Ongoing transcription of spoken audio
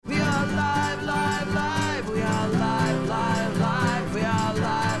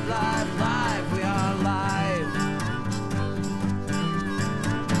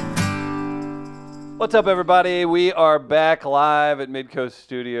What's up, everybody? We are back live at Midcoast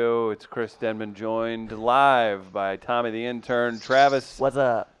Studio. It's Chris Denman, joined live by Tommy the Intern, Travis. What's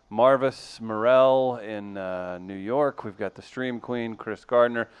up? Marvis Morell in New York. We've got the Stream Queen, Chris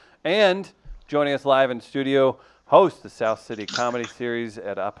Gardner, and joining us live in studio, host the South City Comedy Series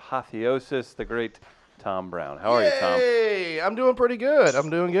at Apotheosis, the great Tom Brown. How are you, Tom? Hey, I'm doing pretty good.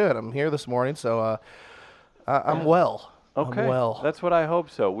 I'm here this morning, so I'm well. Okay, I'm well. That's what I hope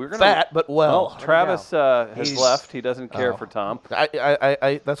so. We're gonna Fat, but well. Travis has left. He doesn't care for Tom.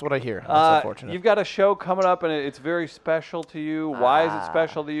 I that's what I hear. That's unfortunate. You've got a show coming up, and it's very special to you. Why is it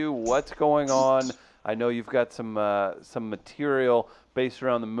special to you? What's going on? I know you've got some material based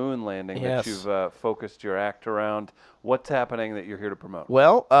around the moon landing that you've focused your act around. What's happening that you're here to promote?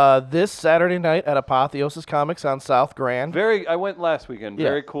 Well, this Saturday night at Apotheosis Comics on South Grand. I went last weekend. Yeah.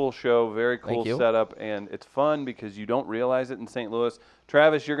 Very cool show, very cool setup, and it's fun because you don't realize it in St. Louis.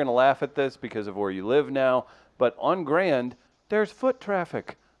 Travis, you're going to laugh at this because of where you live now, but on Grand, there's foot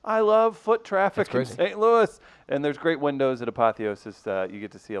traffic. I love foot traffic in St. Louis, and there's great windows at Apotheosis. You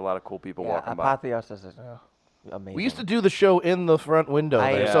get to see a lot of cool people walking by. Apotheosis is amazing. We used to do the show in the front window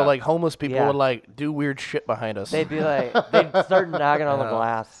there, so like homeless people would like do weird shit behind us. They'd be like, they'd start knocking on the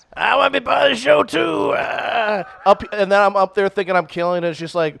glass. I want to be part of the show too. And then I'm up there thinking I'm killing it. It's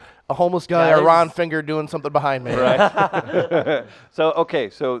just like a homeless guy or Ron Finger doing something behind me. Right.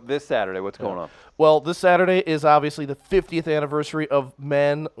 So this Saturday, what's going on? Well, this Saturday is obviously the 50th anniversary of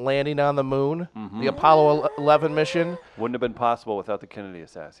men landing on the moon, the Apollo 11 mission. Wouldn't have been possible without the Kennedy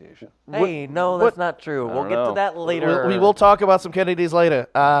assassination. Hey, no, that's not true. We'll get to that later. We will talk about some Kennedys later.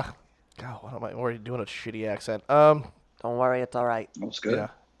 God, what am I already doing a shitty accent? Don't worry, it's all right. That's good.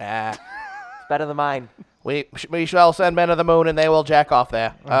 Yeah. It's better than mine. We shall send men to the moon, and they will jack off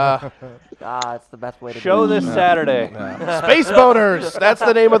there. It's the best way to Show do it. this Saturday. Space Boners. That's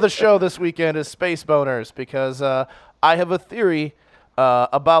the name of the show this weekend is Space Boners because I have a theory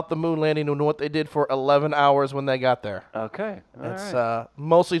about the moon landing and what they did for 11 hours when they got there. Okay. It's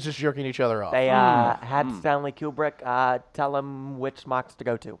mostly just jerking each other off. They had Stanley Kubrick tell them which smocks to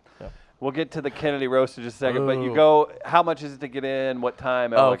go to. Yeah. We'll get to the Kennedy roast in just a second, but you go, how much is it to get in? What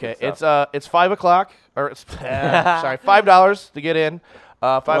time? Okay, it's 5 o'clock, or it's sorry, $5 to get in.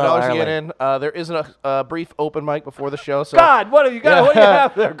 $5 to get in. There isn't a brief open mic before the show. So God, what have you got? What do you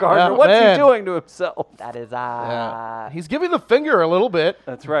have there, Gardner? What's he doing to himself? That is he's giving the finger a little bit.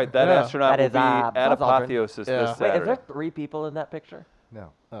 That's right. That astronaut will be at Buzz Aldrin. Apotheosis this Wait, Saturday. is there 3 people in that picture?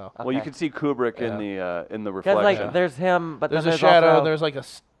 No. Well, you can see Kubrick in the Because reflection. like there's him, but there's then a shadow. Also, and there's like a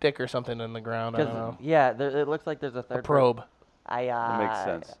stick or something in the ground. I don't know. Yeah, it looks like there's a third probe. That makes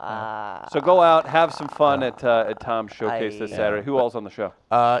sense. So go out, have some fun at Tom's Showcase this Saturday. Who all's on the show?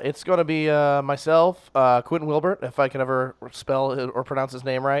 It's going to be myself, Quentin Wilbert, if I can ever spell or pronounce his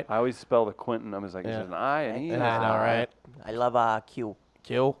name right. I always spell the Quentin. I was like, is it an I, an E? I know, right? I love Q.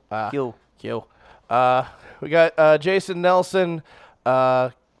 Q. Q. Q. We got Jason Nelson.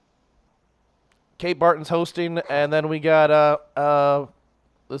 Kate Barton's hosting, and then we got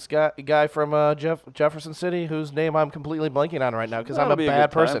this guy from Jefferson City, whose name I'm completely blanking on right now because I'm a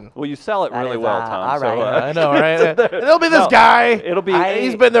bad person. Well, you sell it really well, Tom. all right. I know, right? There'll be this guy. It'll be.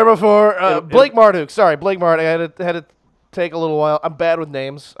 He's been there before. Blake Marduk. Sorry, Blake Marduk. I had to take a little while. I'm bad with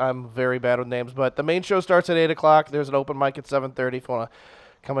names. I'm very bad with names. But the main show starts at 8 o'clock. There's an open mic at 7:30 if you want to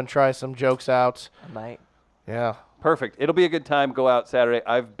come and try some jokes out. I might. Yeah. Perfect. It'll be a good time. Go out Saturday.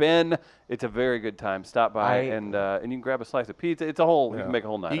 I've been. It's a very good time. Stop by and you can grab a slice of pizza. It's a whole. You can make a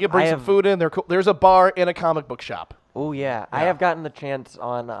whole night. You can bring some food in. There's a bar and a comic book shop. Oh yeah, I have gotten the chance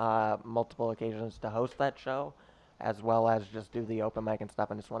on multiple occasions to host that show, as well as just do the open mic and stuff.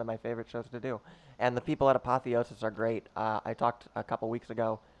 And it's one of my favorite shows to do. And the people at Apotheosis are great. I talked a couple weeks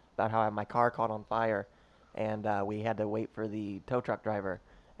ago about how my car caught on fire, and we had to wait for the tow truck driver.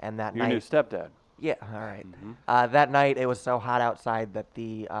 And that Your night, new stepdad. Yeah, all right. That night, it was so hot outside that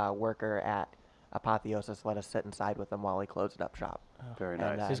the worker at Apotheosis let us sit inside with him while he closed up shop. Very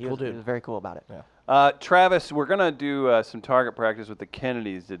nice. He's a cool dude. He was very cool about it. Yeah. Travis, we're going to do some target practice with the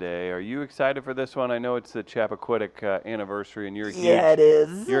Kennedys today. Are you excited for this one? I know it's the Chappaquiddick anniversary, and you're a huge, it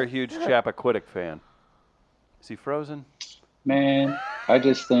is. You're a huge Chappaquiddick fan. Is he frozen? Man, I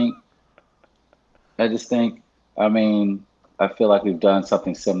mean, I feel like we've done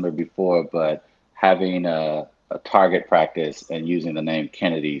something similar before, but having a target practice and using the name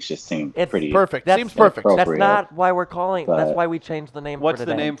Kennedy's just seemed pretty perfect. Seems perfect. That's appropriate. not why we're calling. But That's why we changed the name. What's for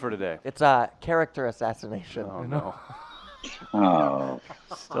the today. name for today? It's character assassination. Oh no. Oh,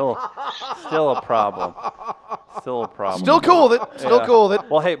 Still a problem. Still a problem. Still cool with it. Still cool with it.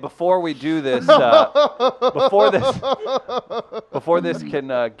 Well, hey, before we do this, before this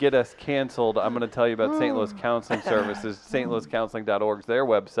can get us canceled, I'm going to tell you about St. Louis Counseling Services. stlouiscounseling.org is their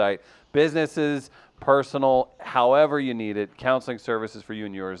website. Businesses, personal, however you need it, counseling services for you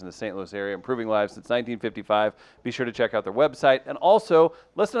and yours in the St. Louis area, improving lives since 1955. Be sure to check out their website and also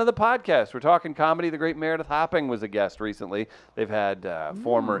listen to the podcast. We're talking comedy. The great Meredith Hopping was a guest recently. They've had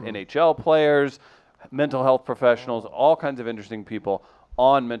former NHL players, mental health professionals, all kinds of interesting people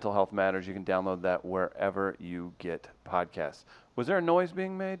on Mental Health Matters. You can download that wherever you get podcasts. Was there a noise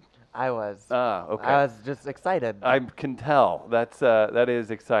being made? I was. Okay. I was just excited. I can tell. That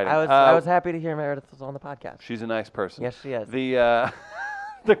is exciting. I was happy to hear Meredith was on the podcast. She's a nice person. Yes, she is.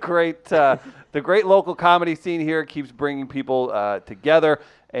 The great local comedy scene here keeps bringing people together.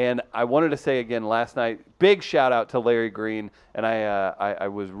 And I wanted to say again last night, big shout out to Larry Green, and I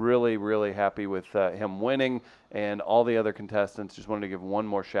was really, really happy with him winning, and all the other contestants. Just wanted to give one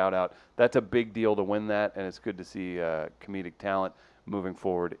more shout out. That's a big deal to win that, and it's good to see comedic talent moving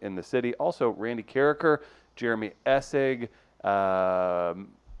forward in the city. Also, Randy Carricker, Jeremy Essig.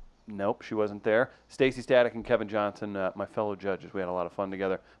 Nope, she wasn't there. Stacy Static and Kevin Johnson, my fellow judges. We had a lot of fun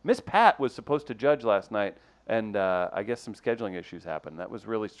together. Miss Pat was supposed to judge last night, and I guess some scheduling issues happened. That was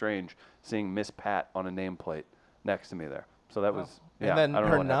really strange, seeing Miss Pat on a nameplate next to me there. So that was, And then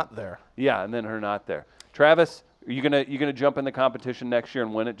her not there. Yeah, and then her not there. Travis, are you gonna jump in the competition next year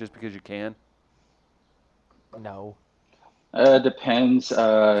and win it just because you can? No. Depends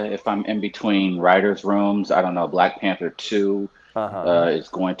if I'm in between writers' rooms. I don't know. Black Panther 2 is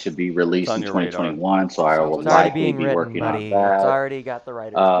going to be released in 2021, so I will likely be working on that. It's already got the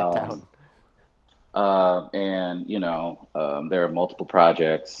writers picked out. And, there are multiple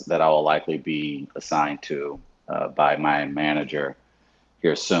projects that I will likely be assigned to by my manager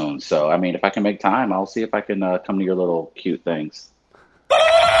here soon. So, I mean, if I can make time, I'll see if I can come to your little cute things.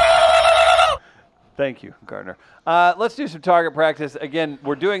 Thank you, Gardner. Let's do some target practice. Again,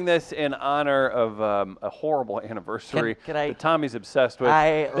 we're doing this in honor of a horrible anniversary that Tommy's obsessed with.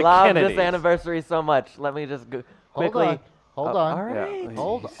 I love this anniversary so much. Let me just quickly. Hold on. All right. Yeah,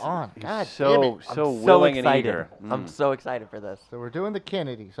 hold on. God so willing and eager. I'm so excited for this. So we're doing the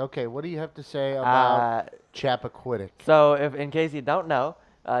Kennedys. Okay, what do you have to say about Chappaquiddick? So, in case you don't know,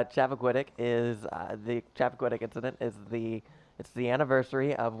 Chappaquiddick is the Chappaquiddick incident is it's the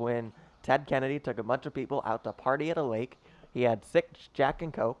anniversary of when Ted Kennedy took a bunch of people out to party at a lake. He had 6 Jack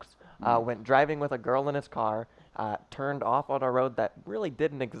and Cokes, went driving with a girl in his car, turned off on a road that really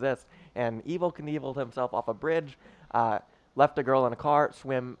didn't exist, and Evel Knievel'd himself off a bridge, left a girl in a car,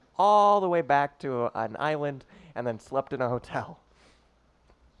 swim all the way back to an island, and then slept in a hotel.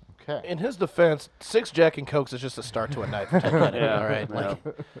 Okay. In his defense, 6 Jack and Cokes is just a start to a night for Ted Kennedy, all right? Yeah.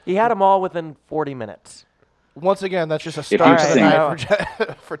 He had them all within 40 minutes. Once again, that's just a start to the night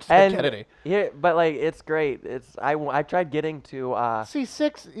for Ted Kennedy. Yeah, but it's great. I tried getting to. See,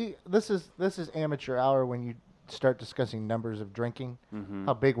 6. This is amateur hour when you start discussing numbers of drinking. Mm-hmm.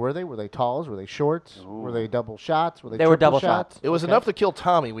 How big were they? Were they talls? Were they shorts? Ooh. Were they double shots? They were double shots. It was enough to kill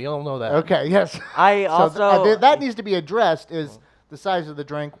Tommy. We all know that. Okay. Yes. I also that needs to be addressed. Is the size of the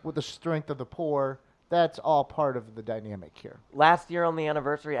drink with the strength of the pour? That's all part of the dynamic here. Last year on the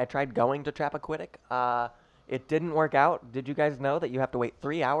anniversary, I tried going to Chappaquiddick. It didn't work out. Did you guys know that you have to wait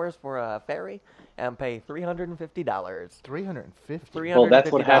 3 hours for a ferry and pay $350? $350. Well, that's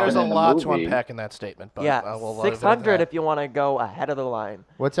what happened There's a in the lot to movie. unpack in that statement. But Yeah, we'll leave it at $600 that. if you want to go ahead of the line.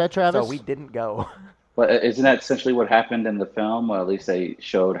 What's that, Travis? So we didn't go. But isn't that essentially what happened in the film? Well, at least they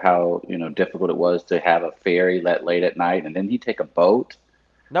showed how difficult it was to have a ferry let late at night, and then he'd take a boat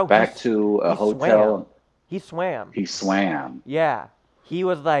back to a hotel. He swam. He swam. Yeah. He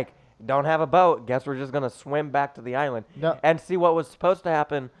was like, don't have a boat. Guess we're just going to swim back to the island. No. And see, what was supposed to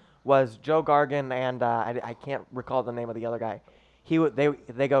happen was Joe Gargan and I can't recall the name of the other guy.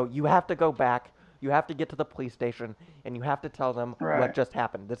 They go, you have to go back. You have to get to the police station, and you have to tell them what just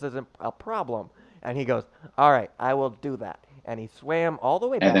happened. This isn't a problem. And he goes, all right, I will do that. And he swam all the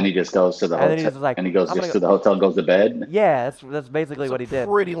way back. And then he just goes to the hotel. And then he's just like, and he goes to the hotel and goes to bed. Yeah, that's basically what he did.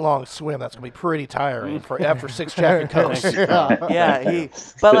 Pretty long swim. That's gonna be pretty tiring for after 6 Jack and Cokes. Yeah,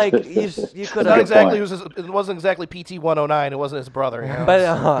 but you could Not have exactly. It wasn't exactly PT 109. It wasn't his brother. But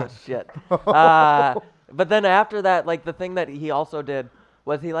oh shit. But then after that, the thing that he also did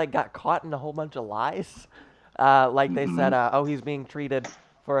was he got caught in a whole bunch of lies. They said, he's being treated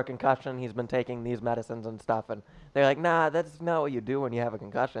for a concussion. He's been taking these medicines and stuff, and they're like, nah, that's not what you do when you have a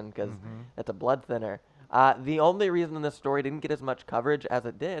concussion because it's a blood thinner. The only reason this story didn't get as much coverage as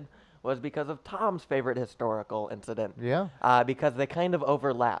it did was because of Tom's favorite historical incident. Yeah. Because they kind of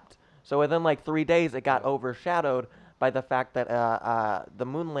overlapped. So within like 3 days, it got overshadowed by the fact that the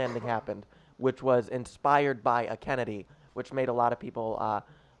moon landing happened, which was inspired by a Kennedy, which made a lot of people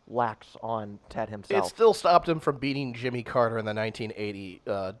lax on Ted himself. It still stopped him from beating Jimmy Carter in the 1980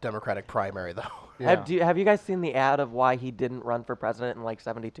 Democratic primary, though. Yeah. Have you guys seen the ad of why he didn't run for president in like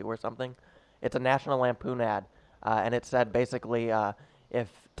 72 or something? It's a National Lampoon ad, and it said basically if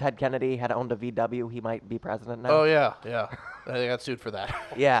Ted Kennedy had owned a VW, he might be president now. Oh, yeah. They got sued for that.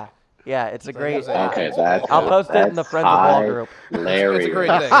 Yeah, it's a great. Okay, that's I'll post it in the Friends of Wall group. Hilarious. It's a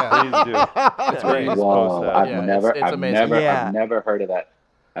great thing, yeah. Please do. It's great. Whoa, Post I've that. it's amazing. Yeah. never heard of that.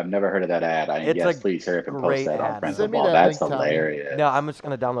 I've never heard of that ad. It's a Please hurry up and post great that ad. on Friends Send of me Wall. that That's link, Tommy. hilarious. No, I'm just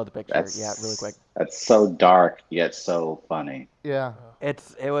gonna download the picture. That's really quick. That's so dark yet so funny. Yeah.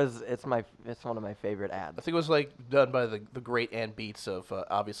 It's one of my favorite ads. I think it was like done by the great Ann Beats of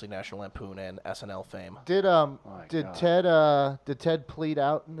obviously National Lampoon and SNL fame. Did God. Ted plead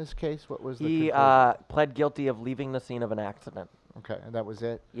out in this case? What was the He conclusion? pled guilty of leaving the scene of an accident. Okay, and that was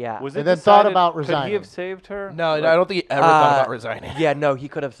it. Yeah. Was And it then thought decided- about Could he resigning. have saved her? No, I don't think he ever thought about resigning. Yeah, no, he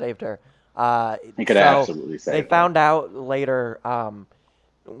could have saved her. He could absolutely save They her. found out later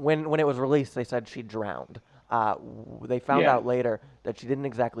when it was released. They said she drowned. They found Yeah. out later that she didn't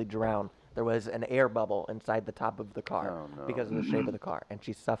exactly drown. There was an air bubble inside the top of the car Oh, no. because of the shape of the car, and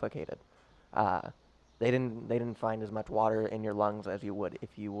she suffocated. They didn't find as much water in your lungs as you would if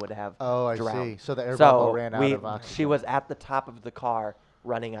you would have Oh, I drowned. see. So the air bubble ran out we- of oxygen. She was at the top of the car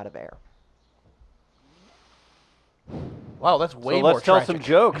running out of air. Wow, that's way So more let's tell tragic. some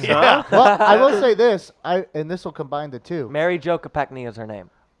jokes, huh? Well, I will say this. And this will combine the two. Mary Jo Kopechne is her name.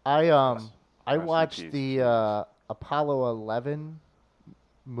 I Rest in watched peace. the Apollo 11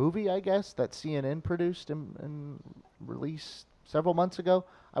 movie, I guess, that CNN produced and released several months ago.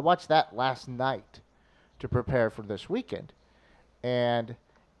 I watched that last night to prepare for this weekend. And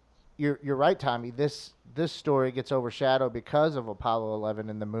you're right, Tommy. This story gets overshadowed because of Apollo 11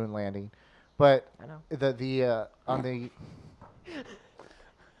 and the moon landing. But I know. on the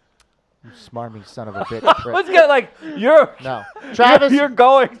you smarmy son of a bitch. Let's get you're No. Travis, you're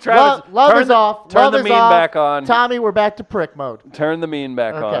going. Travis, love turn is the, off. Turn Love the is mean off. back on. Tommy, we're back to prick mode. Turn the mean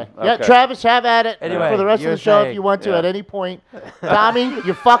back Okay. on. Yeah, Travis, have at it Anyway, for the rest of you're the show if saying- you want to Yeah. at any point. Tommy,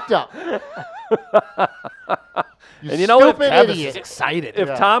 you fucked up. And you know what? stupid Travis idiot. is excited. If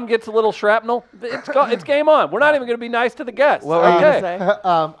Yeah. Tom gets a little shrapnel, it's game on. We're not even going to be nice to the guests. What were you okay. gonna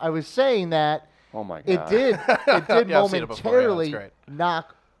say? I was saying that Oh my god. it did Yeah, I've seen it before. Yeah, momentarily that's great.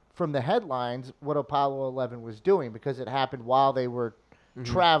 knock from the headlines what Apollo 11 was doing because it happened while they were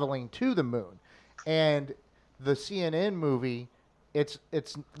traveling to the moon. And the CNN movie, it's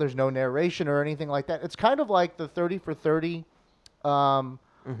there's no narration or anything like that. It's kind of like the 30 for 30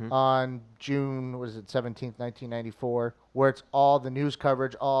 on June, was it 17th, 1994, where it's all the news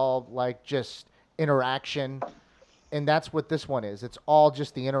coverage, all like just interaction. And that's what this one is. It's all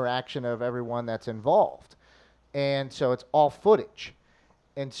just the interaction of everyone that's involved. And so it's all footage.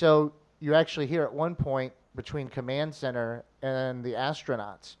 And so you actually hear at one point between Command Center and the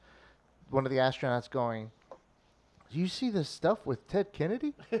astronauts, one of the astronauts going, "Do you see this stuff with Ted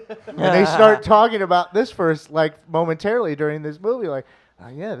Kennedy?" And they start talking about this first, like momentarily during this movie, like, "Oh,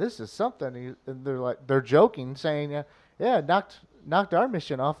 yeah, this is something." And they're joking, saying, "Yeah, knocked our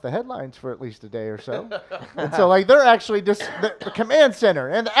mission off the headlines for at least a day or so." And so, like, they're actually just the Command Center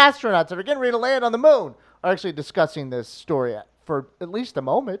and the astronauts that are getting ready to land on the moon are actually discussing this story for at least a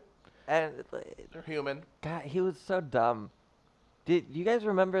moment. And They're human. God, he was so dumb. Did you guys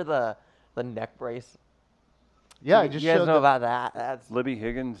remember the neck brace? Yeah, I you just guys showed know about that. That's Libby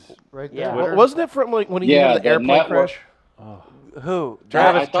Higgins. right Yeah. there. Twitter? Wasn't it from like when he Yeah, had the the airplane network- crash? who?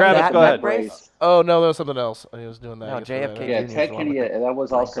 Travis, That- Travis, that go neck ahead. brace? Oh no, that was something else. He was doing that. No, I guess for that. JFK. Yeah, Jr.'s Ted the one Kennedy. with the That was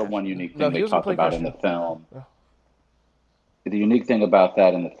plane also crash. one unique No, thing he they was in talked plane about crash, in the yeah. film. Yeah. The unique thing about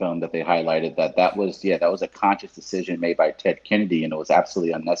that in the film that they highlighted that was a conscious decision made by Ted Kennedy, and it was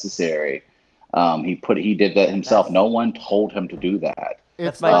absolutely unnecessary. He did that himself. No one told him to do that.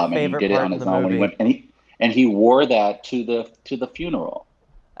 That's It's my like, And he favorite did it part on in his the own when he movie. went and he wore that to the funeral.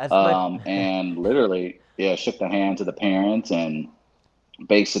 That's my And literally, shook the hands of the parents, and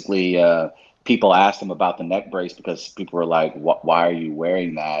basically, people asked him about the neck brace because people were like, "Why are you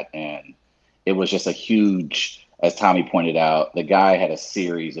wearing that?" And it was just a huge, as Tommy pointed out, the guy had a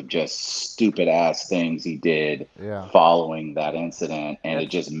series of just stupid ass things he did Yeah. following that incident, and it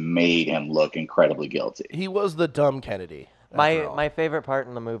just made him look incredibly guilty. He was the dumb Kennedy. after all. my favorite part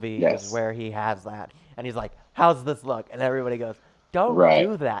in the movie Yes. is where he has that, and he's like, "How's this look?" And everybody goes, "Don't Right.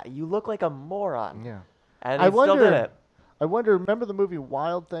 do that. You look like a moron." yeah. And I he still did wonder- it. I wonder. Remember the movie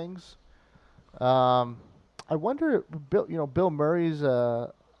Wild Things? I wonder. Bill Murray's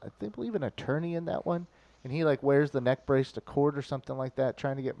I believe an attorney in that one, and he like wears the neck brace to court or something like that,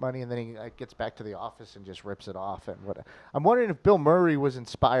 trying to get money, and then he like gets back to the office and just rips it off. And what I'm wondering if Bill Murray was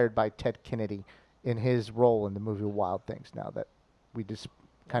inspired by Ted Kennedy in his role in the movie Wild Things. Now that we just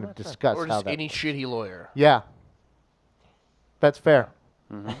kind of discussed Or how just that. any shitty lawyer. Yeah, that's fair.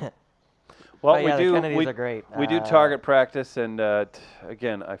 Well, But yeah, the we do. Kennedys are great. We do target practice, and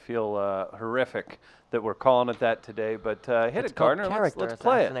again, I feel horrific that we're calling it that today. But hit It's it, called Gardner. Character Let's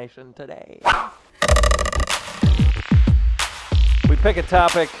play it. Assassination today. We pick a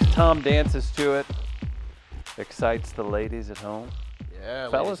topic. Tom dances to it. Excites the ladies at home. Yeah,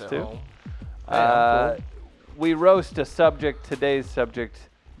 Fellas, ladies at too. home. We roast a subject. Today's subject,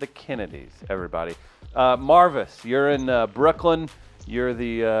 the Kennedys. Everybody, Marvis, you're in Brooklyn. You're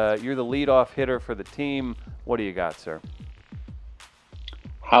the leadoff hitter for the team. What do you got, sir?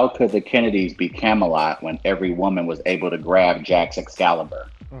 How could the Kennedys be Camelot when every woman was able to grab Jack's Excalibur?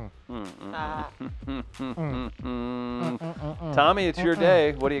 Tommy, it's your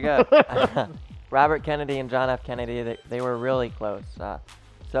day. What do you got? Robert Kennedy and John F. Kennedy, they were really close.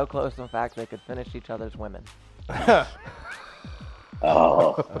 So close, in fact, they could finish each other's women.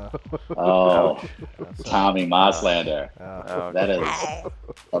 Tommy Moslander. Ouch. That is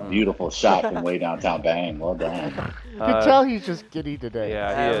a beautiful shot from way downtown. Bang, well done. You can tell he's just giddy today. Yeah,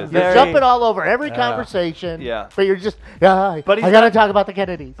 he is. You're Very- jumping all over every conversation. Yeah. But you're just, I But he's got to not- talk about the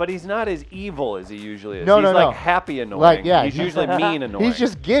Kennedys. But he's not as evil as he usually is. No, he's no, like no. happy annoying. Like, yeah, he's usually mean annoying. He's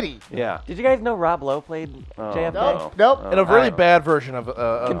just giddy. yeah. Did you guys know Rob Lowe played JFK? no. Nope. And a really Alright. bad version of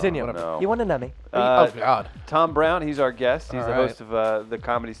Continue. whatever. No. He won an Emmy. Oh God. Tom Brown, he's our guest. He's the All right. host of the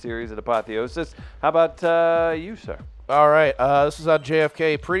comedy series at Apotheosis. How about you, sir? All right. This is on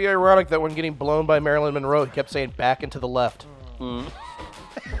JFK. Pretty ironic that when getting blown by Marilyn Monroe, he kept saying back and to the left.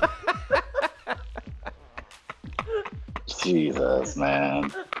 Jesus,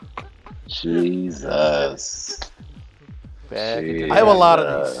 man. Jesus. I have a lot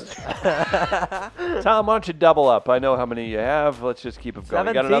of these. Tom, why don't you double up? I know how many you have. Let's just keep it going.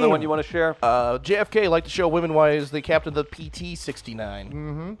 You got another 17. one you want to share? JFK liked to show women why he's the captain of the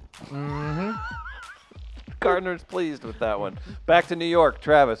PT-69. Gardner's pleased with that one. Back to New York.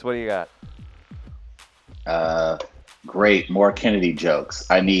 Travis, what do you got? Great, more Kennedy jokes.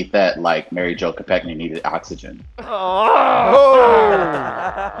 I need that like Mary Jo Kopechne needed oxygen.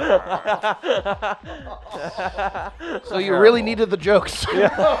 So you really needed the jokes.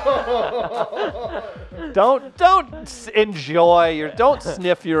 Don't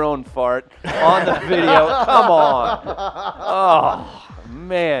sniff your own fart on the video. Come on. Oh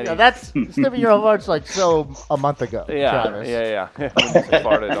man. Yeah, that's sniffing your own farts like a month ago. yeah, Travis. yeah.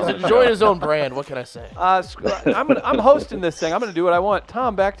 Farted on the show. Enjoying his own brand. What can I say? I'm hosting this thing. I'm gonna do what I want.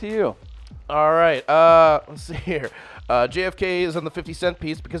 Tom, back to you. All right. Let's see here. JFK is on the 50-cent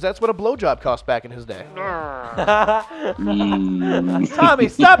piece because that's what a blowjob cost back in his day. Tommy,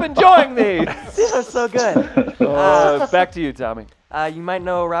 stop enjoying these. These are so good. Back to you, Tommy. You might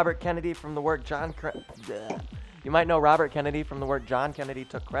know Robert Kennedy from the work John Kennedy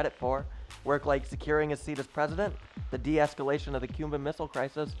took credit for. Work like securing his seat as president, the de-escalation of the Cuban Missile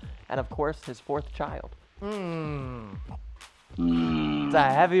Crisis, and of course his fourth child. It's a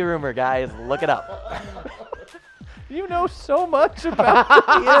heavy rumor, guys. Look it up. You know so much about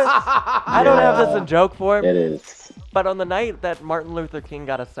I don't have this in joke form, It is. but on the night that Martin Luther King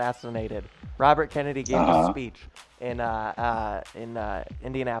got assassinated, Robert Kennedy gave a speech in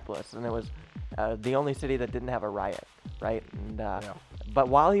Indianapolis, and it was the only city that didn't have a riot, right? And but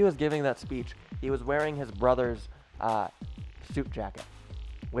while he was giving that speech, he was wearing his brother's suit jacket,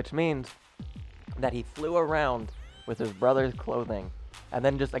 which means that he flew around with his brother's clothing and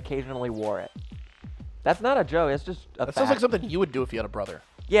then just occasionally wore it. That's not a joke. It's just a That sounds like fact. something you would do if you had a brother.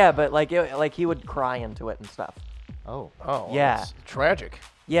 Yeah, but like he would cry into it and stuff. Oh. Oh, Yeah. that's tragic.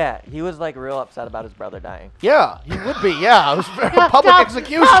 Yeah, he was like real upset about his brother dying. Yeah, he would be. Yeah, it was a public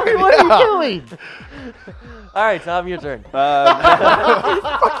execution. Tommy, what yeah. are you doing? All right, Tom, your turn.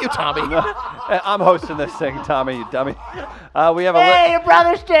 Fuck you, Tommy. I'm hosting this thing, Tommy, you dummy. We have a Hey, your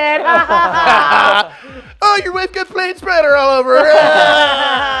brother's dead. Oh, your wife got plain spreader all over her.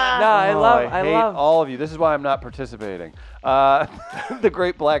 No, I hate love. all of you. This is why I'm not participating. The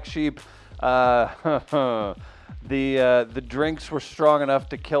Great Black Sheep. The drinks were strong enough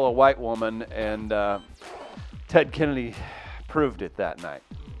to kill a white woman, and Ted Kennedy proved it that night.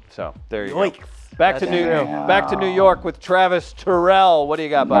 So there you Yoinks. go. Back to New York with Travis Terrell. What do you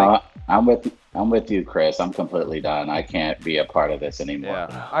got, buddy? No, I'm with you, Chris. I'm completely done. I can't be a part of this anymore.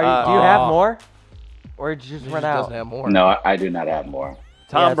 Yeah. Do you have more, or did you just He run just out? doesn't have more. No, I do not have more.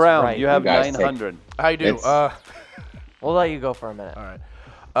 Tom Yes, Brown, right. you have You guys take- 900. I do. It's- We'll let you go for a minute. All right.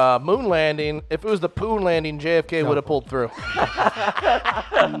 Moon landing. If it was the poon landing, JFK would have pulled through.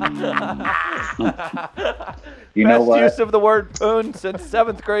 You know Best what? use of the word poon since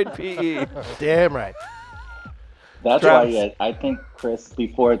 7th grade PE. Damn right. That's Travis. why, yeah, I think Chris,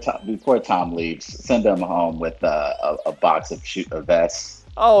 before Tom leaves, send him home with a box of vests.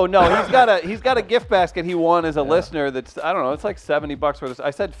 Oh no, he's got a gift basket he won as a listener. That's I don't know. It's like $70 worth.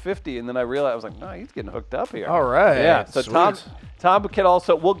 I said 50, and then I realized I was like, no, he's getting hooked up here. All right. Yeah. So Sweet. Tom can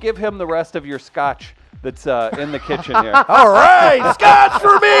also. We'll give him the rest of your scotch that's in the kitchen here. All right, scotch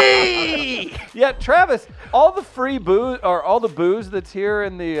for me. Yeah, Travis, all the free booze or all the booze that's here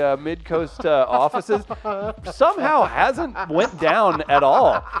in the Mid-Coast offices somehow hasn't went down at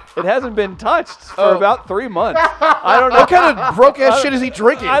all. It hasn't been touched for about 3 months. I don't know. What kind of broke ass shit is he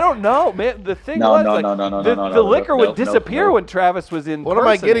drinking? I don't know, man. The thing No, was, no, like, no, no, no, the, no, the no, liquor no, would no, disappear no. when Travis was in. What am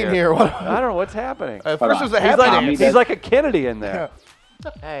I person getting here? here? I don't know what's happening. At Hold first on. it was a He's happy like dance. he's like a Kennedy in there.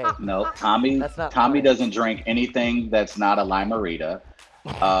 Hey, No, Tommy That's not Tommy funny. doesn't drink anything that's not a Lime-A-Rita.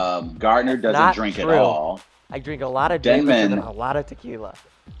 Gardner doesn't not drink true. at all. I drink a lot of Denman. Jameson and a lot of tequila.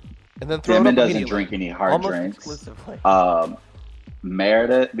 And then throw it Denman up doesn't immediately. drink any hard Almost drinks. exclusively.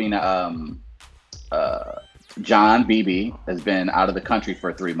 Meredith, John Beebe has been out of the country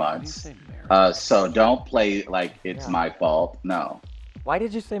for 3 months. So don't play like it's Yeah. my fault. No, Why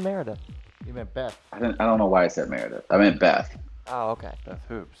did you say Meredith? You meant Beth. I don't know why I said Meredith. I meant Beth, Oh, okay. Beth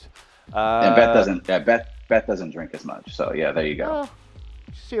Hoops. and Beth doesn't. Yeah, Beth doesn't drink as much. So yeah, there you go. Oh,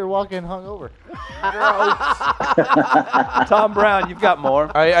 you see her walking hungover. Tom Brown, you've got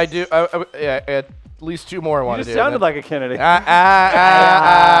more. I do. Yeah, at least 2 more I You want to just do. sounded like a Kennedy. Yeah,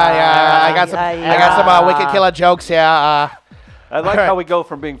 I got some wicked killer jokes here. I like Alright. how we go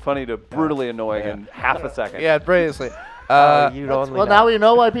from being funny to brutally annoying in half a second. Yeah, brilliantly. You'd only Well, know. now you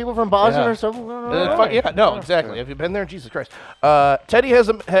know why people from Boston Yeah. are so. No, exactly. Have you been there? Jesus Christ. Teddy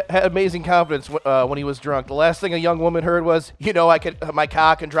has had amazing confidence when he was drunk. The last thing a young woman heard was, I could, my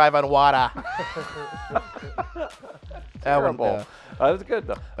car can drive on water. Terrible. That was good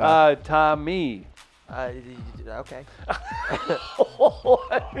though. Tommy. Okay.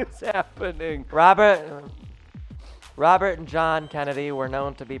 What is happening? Robert and John Kennedy were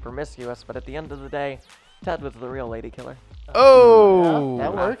known to be promiscuous, but at the end of the day, Ted was the real lady killer. Oh.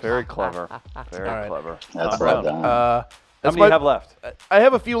 That works. Very clever. Very All right. clever. That's Tom well Brown. done. How That's many you my- have left? I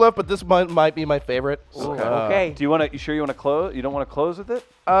have a few left, but this might be my favorite. Okay. Okay. Do you want to? You sure you want to close? You don't want to close with it?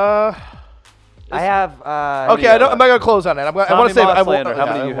 I have. Okay, I'm not gonna close on it. I want Tommy to save. Mosslander, how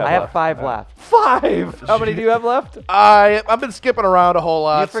many do you have? I have left? 5 left. 5. How many do you have left? I've been skipping around a whole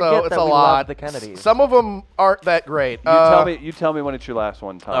lot, forget so it's that a we lot. love the Kennedys. Some of them aren't that great. You tell me when it's your last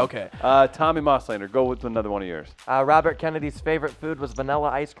one, Tom. Okay. Tommy Mosslander, go with another one of yours. Robert Kennedy's favorite food was vanilla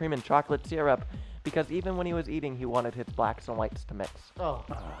ice cream and chocolate syrup, because even when he was eating, he wanted his blacks and whites to mix. Oh,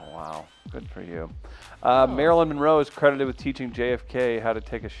 Oh, wow. Good for you. Marilyn Monroe is credited with teaching JFK how to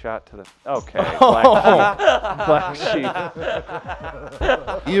take a shot to the. Okay. Black sheep.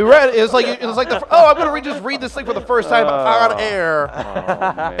 You read it's like the. I'm gonna just read this thing for the first time on air. Oh,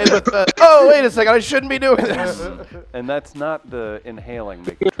 man. And with the, wait a second, I shouldn't be doing this. And that's not the inhaling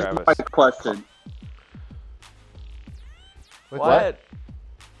making Travis. My question. What?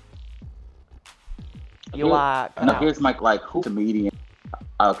 You No, no. here's my who comedian.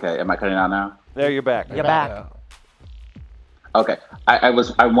 Okay, am I cutting out now? There, you're back. You're back. Okay,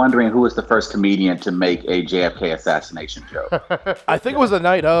 I'm wondering who was the first comedian to make a JFK assassination joke. I think it was the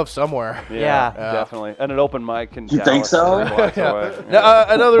night of somewhere. Yeah. Definitely. And an open mic in You think Dallas, so? 30 blocks away. No,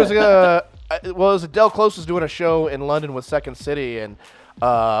 I know there was it was Del Close was doing a show in London with Second City, and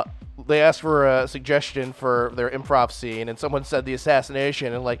they asked for a suggestion for their improv scene, and someone said the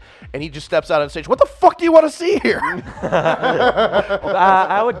assassination, and he just steps out on stage. What the fuck do you want to see here?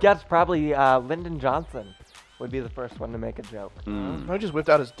 I would guess probably Lyndon Johnson would be the first one to make a joke. I just whipped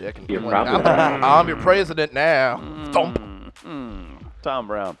out his dick and You're like, probably right. I'm your president now. Thump. Tom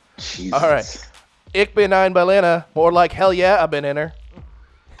Brown. Jesus. All right. Ich bin ein Berliner. More like hell yeah, I've been in her.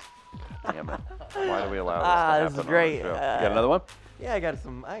 Damn it. Why do we allow this to happen? This is on the great. show? You got another one? Yeah, I got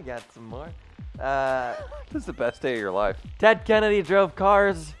some more. This is the best day of your life. Ted Kennedy drove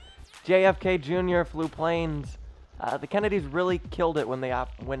cars. JFK Jr. flew planes. The Kennedys really killed it when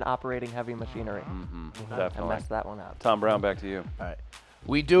operating heavy machinery. I Definitely. messed that one up. Tom Brown, back to you. All right.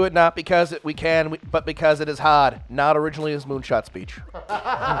 We do it not because we can, but because it is hard. Not originally his moonshot speech.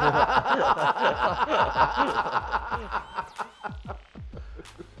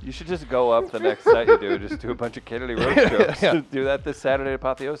 You should just go up the next set you do. Just do a bunch of Kennedy roast jokes. Yeah. Do that this Saturday at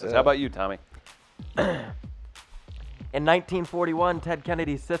Apotheosis. How about you, Tommy? In 1941, Ted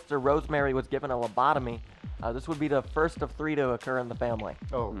Kennedy's sister Rosemary was given a lobotomy This would be the first of 3 to occur in the family.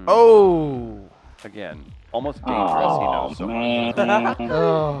 Oh. Again, almost dangerous. He knows so much.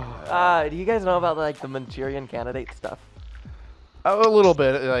 Oh. Do you guys know about like the Manchurian Candidate stuff? A little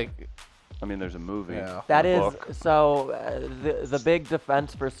bit, like. I mean, there's a movie. Yeah. That a is book. so. The big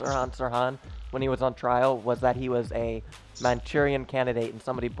defense for Sirhan Sirhan when he was on trial was that he was a Manchurian Candidate and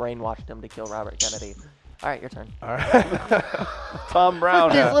somebody brainwashed him to kill Robert Kennedy. All right, your turn. All right. Tom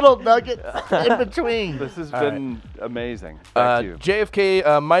Brown. These little nuggets in between. This has All been amazing. Back to you.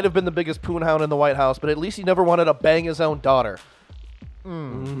 JFK might have been the biggest poonhound in the White House, but at least he never wanted to bang his own daughter.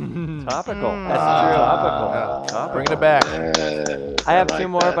 Topical. That's true. Topical. Bringing it back. I have like 2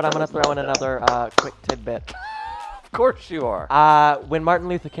 more, that. but I'm going to throw in another quick tidbit. Of course you are. When Martin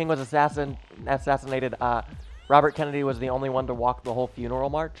Luther King was assassinated, Robert Kennedy was the only one to walk the whole funeral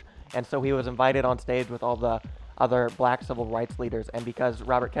march, and so he was invited on stage with all the other black civil rights leaders. And because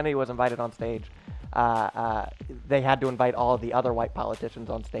Robert Kennedy was invited on stage, they had to invite all of the other white politicians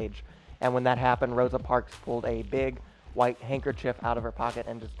on stage. And when that happened, Rosa Parks pulled a big white handkerchief out of her pocket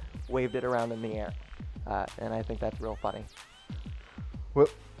and just waved it around in the air. And I think that's real funny.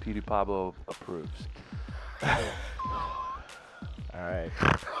 Petey Pablo approves. All right.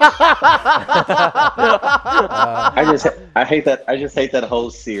 I hate that. I just hate that whole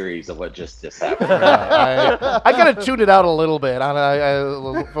series of what just happened. I gotta tune it out a little bit.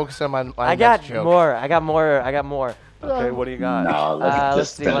 I focus on my I next got joke. more. I got more. Okay, what do you got? No, let's let's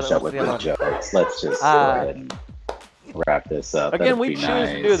just see, finish what- up with let's see the jokes. Let's just go ahead and wrap this up. Again, That'd we be choose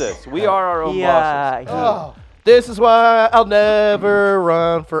nice. to do this. We are our own bosses. Oh. This is why I'll never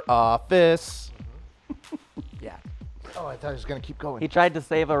run for office. Yeah. Oh, I thought he was gonna keep going. He tried to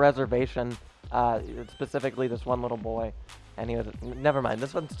save a reservation, specifically this one little boy, and he was. Never mind.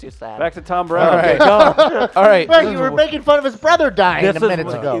 This one's too sad. Back to Tom Brown. All right. Go. All right. Well, you were making fun of his brother dying This is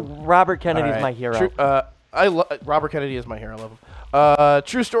minutes ago. Robert Kennedy's All right. my hero. Robert Kennedy is my hero. I love him.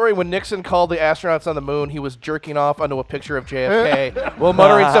 True story. When Nixon called the astronauts on the moon, he was jerking off onto a picture of JFK while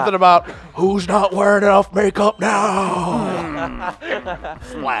muttering something about "Who's not wearing enough makeup now?"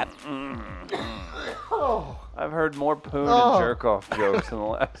 Flat. I've heard more poon and jerk-off jokes in the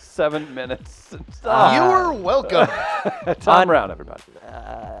last 7 minutes. You are welcome. Tom Brown, everybody.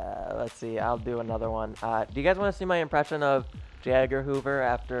 Let's see. I'll do another one. Do you guys want to see my impression of J. Edgar Hoover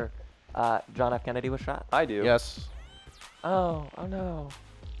after John F. Kennedy was shot? I do. Yes. Oh no.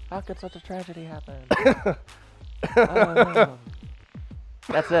 How could such a tragedy happen? Oh no.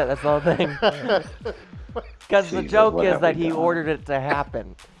 That's it. That's the whole thing. Because the Jesus, joke what is have that we he done? ordered it to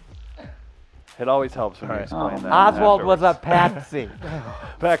happen. It always helps when you All right. explain that. Oswald was a afterwards. patsy.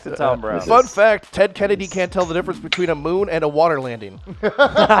 Back to Tom Brown. Fun fact: Ted Kennedy can't tell the difference between a moon and a water landing.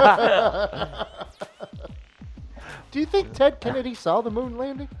 Do you think Ted Kennedy saw the moon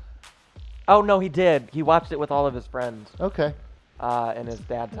landing? Oh no, he did. He watched it with all of his friends Okay. in his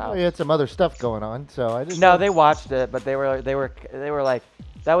dad's house. Oh, he had some other stuff going on, so I didn't. No, know. they watched it, but they were like,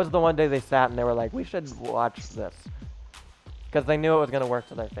 that was the one day they sat and they were like, we should watch this, because they knew it was gonna work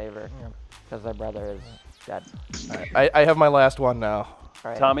to their favor, because their brother is dead. I have my last one now.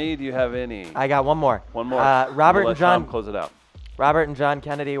 All right. Tommy, do you have any? I got one more. One more. Robert We'll let and John. Tom close it out. Robert and John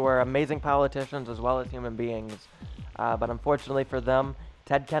Kennedy were amazing politicians as well as human beings, but unfortunately for them,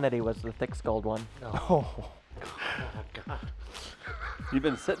 Ted Kennedy was the thick-skulled one. Oh. You've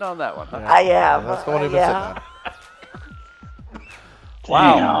been sitting on that one, huh? I am. That's the one we've been sitting on.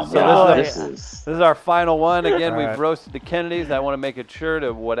 Wow. Damn, So bro, this is our final one. Again, All we've right. roasted the Kennedys. I want to make it sure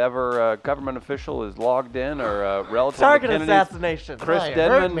to whatever government official is logged in or relative Target to the Kennedys. assassination. Chris Oh, you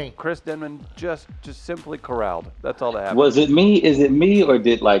hurt Denman. me. Chris Denman just simply corralled. That's all that happened. Was it me? Is it me, or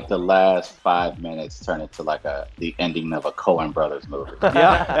did like the last 5 minutes turn into like the ending of a Coen Brothers movie?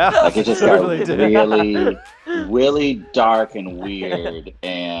 Yeah. Like it just got Certainly did. really, really dark and weird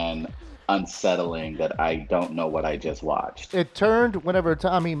and unsettling that I don't know what I just watched. It turned whenever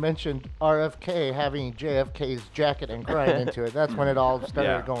Tommy mentioned RFK having JFK's jacket and crying into it. That's when it all started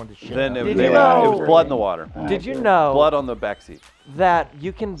Yeah. going to shit. Then it, Did they you were- know- it was blood in the water. Did you know Blood on the backseat. that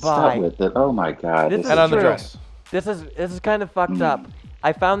you can Stop buy? with it. Oh my God. This This is And on the true. dress. This is kind of fucked up.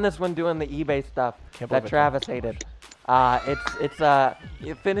 I found this when doing the eBay stuff Can't that believe it. Travis hated.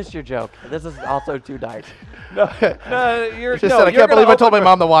 You finish your joke. This is also too dark. No, you're Just no, said, I you're can't believe gonna I told my open-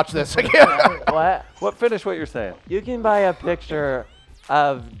 mom to watch this. What? What? Finish what you're saying. You can buy a picture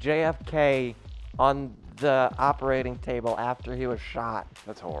of JFK on the operating table after he was shot.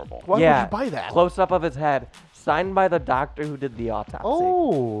 That's horrible. Why yeah, would you buy that? Close up of his head, signed by the doctor who did the autopsy.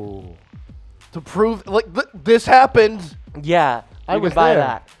 Oh. To prove like this happened. Yeah, I you was can buy there.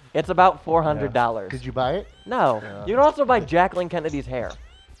 that. It's about $400. Did you buy it? No. You can also buy Jacqueline Kennedy's hair.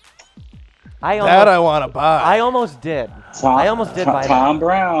 I want to buy. I almost did. I almost did buy Tom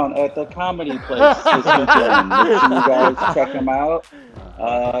Brown at the comedy place this weekend. Make sure you guys check him out.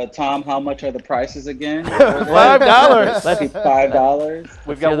 Tom, how much are the prices again? $5. Let's see, $5.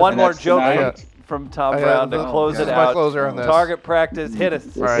 We've got one more joke tonight. from Tom Brown to close it This is my out. closer on this. Target practice. Hit us.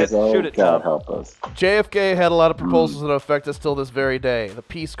 Shoot it, God Tom. help us. JFK had a lot of proposals that affect us till this very day. The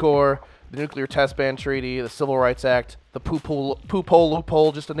Peace Corps, the Nuclear Test Ban Treaty, the Civil Rights Act, the poophole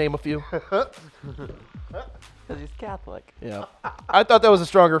loophole, just to name a few. Because he's Catholic. Yeah. I thought that was a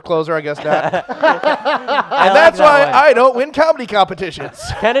stronger closer, I guess not. And that's why I don't win comedy competitions.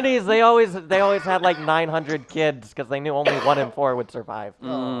 Kennedys, they always had like 900 kids because they knew only 1 in 4 would survive.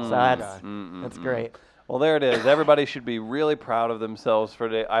 So that's great. Well, there it is. Everybody should be really proud of themselves for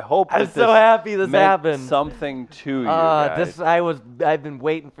today. I hope I'm that so happy this meant happened. something to you guys. I've been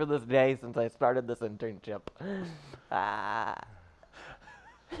waiting for this day since I started this internship.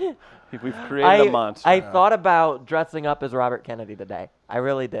 We've created a monster. I thought about dressing up as Robert Kennedy today. I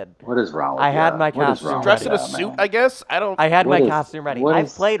really did. What is wrong with I had you? my What is costume wrong Dressed in with a that, suit, man? I guess. I had What my is- costume ready. what I've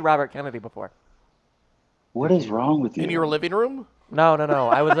is- played Robert Kennedy before. What is wrong with you? In your living room? No.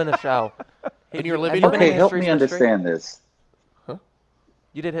 I was in a show. In your Have living you room? been in Okay, help History's me Mystery? understand this.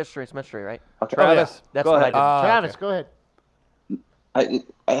 You did History's Mystery, right? Okay. Travis, That's go what ahead. I did. Travis, okay. go ahead.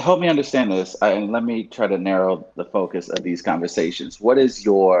 Help me understand this, and let me try to narrow the focus of these conversations. What is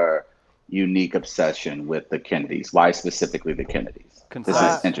your unique obsession with the Kennedys? Why specifically the Kennedys? This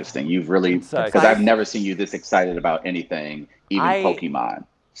Concise. is interesting. You've really, Concise. because I've never seen you this excited about anything, even Pokemon.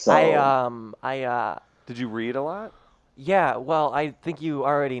 So Did you read a lot? Yeah, well, I think you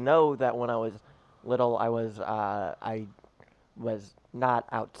already know that when I was little, I was not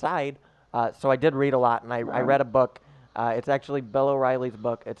outside, so I did read a lot, and I read a book. It's actually Bill O'Reilly's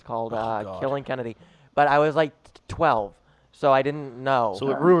book. It's called Killing Kennedy, but I was like 12, so I didn't know. So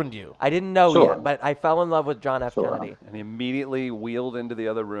it ruined you. I didn't know Sure. yet, but I fell in love with John F. Kennedy. And he immediately wheeled into the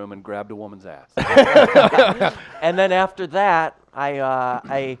other room and grabbed a woman's ass. And then after that,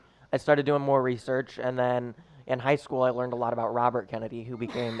 I started doing more research, and then in high school, I learned a lot about Robert Kennedy, who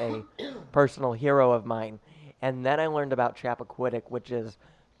became a personal hero of mine. And then I learned about Chappaquiddick, which is,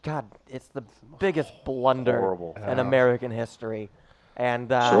 God, it's the biggest blunder horrible. in American history. And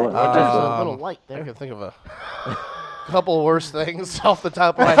Sure. it just, There's a little light I there. can think of a couple worse things off the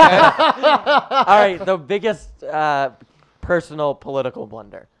top of my head. all right, the biggest personal political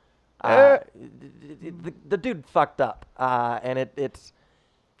blunder. The dude fucked up, and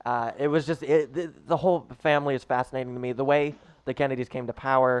it was just the whole family is fascinating to me. The way the Kennedys came to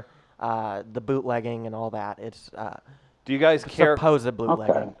power, the bootlegging and all that. It's Do you guys care? supposed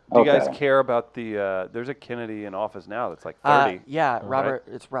bootlegging. Do you guys Okay. care about the? There's a Kennedy in office now that's like 30. Yeah, right? Robert.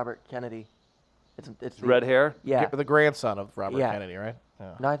 It's Robert Kennedy. It's the- Red hair. Yeah. The grandson of Robert Yeah. Kennedy, right?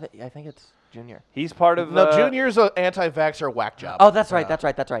 Yeah. No, I think it's Junior. He's part of. No, Junior's an anti-vaxxer whack job. Oh, that's right. That's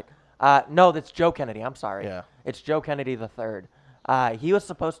right. No, that's Joe Kennedy. I'm sorry. Yeah. It's Joe Kennedy III. He was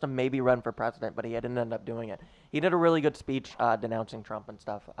supposed to maybe run for president, but he didn't end up doing it. He did a really good speech denouncing Trump and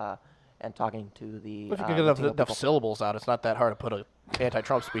stuff, and talking to the. If you can get enough syllables out, it's not that hard to put an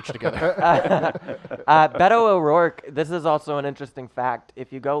anti-Trump speech together. Beto O'Rourke. This is also an interesting fact.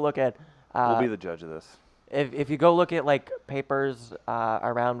 If you go look at. We'll be the judge of this. If you go look at like papers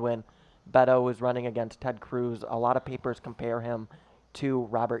around when Beto was running against Ted Cruz, a lot of papers compare him to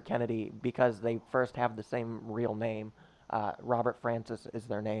Robert Kennedy because they first have the same real name. Robert Francis is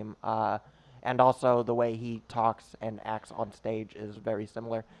their name, and also the way he talks and acts on stage is very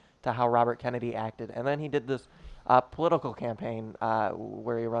similar to how Robert Kennedy acted. And then he did this political campaign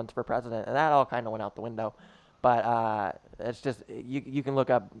where he runs for president, and that all kind of went out the window. But it's just you can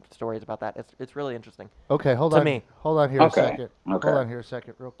look up stories about that. It's really interesting. Okay, hold To on. me. Hold on here Okay, a second. okay. Hold on here a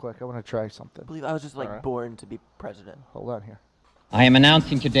second, real quick. I want to try something. I believe I was just like born to be president. Hold on here. I am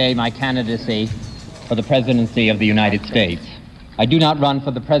announcing today my candidacy for the presidency of the United States. I do not run for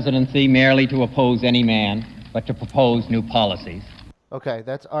the presidency merely to oppose any man, but to propose new policies. Okay,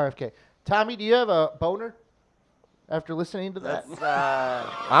 that's RFK. Tommy, do you have a boner after listening to that?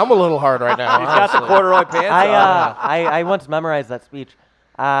 I'm a little hard right now. He's got the honestly. corduroy pants on. I once memorized that speech.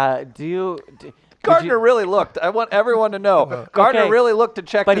 Gardner really looked. I want everyone to know. Gardner Okay. really looked to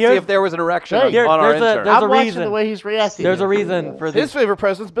check But to see here's- if there was an erection Hey, on, Here- on our there's a- intern. there's I'm watching reason. the way he's reacting. There's a reason for His this. favorite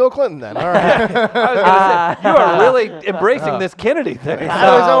president's Bill Clinton, then. All right. I was gonna say, you are really embracing this Kennedy thing. I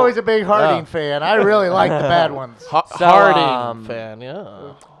was always a big Harding fan. I really like the bad ones. Harding fan,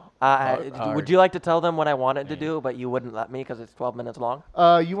 yeah. Would you like to tell them what I wanted to do, but you wouldn't let me because it's 12 minutes long?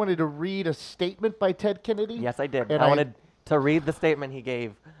 You wanted to read a statement by Ted Kennedy? Yes, I did. And I wanted to read the statement he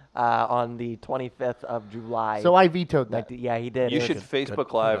gave on the 25th of July. So I vetoed that. Yeah, he did. You should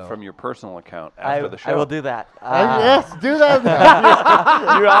Facebook Live from your personal account after the show. I will do that. Yes, do that.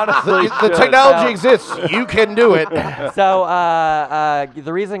 You honestly The technology exists. You can do it. So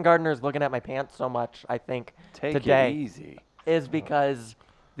the reason Gardner's looking at my pants so much, I think, Take today it easy. is because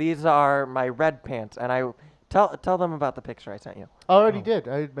these are my red pants, and I tell them about the picture I sent you Already did.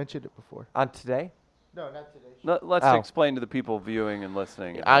 I mentioned it before. on today. No, not today. Let's Oh. explain to the people viewing and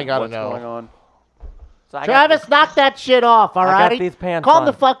listening. I gotta what's know. going on. So I got Travis, knock that shit off, all I got right? these pants Calm on.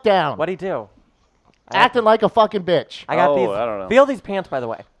 the fuck down. What'd he do? Acting like a fucking bitch. I got Oh, these. I don't know. Feel these pants, by the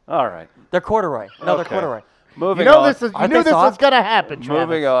way. All right. They're corduroy. No, they're Okay. corduroy. Moving You know on. this is. You Aren't knew they this was soft? gonna happen, Travis.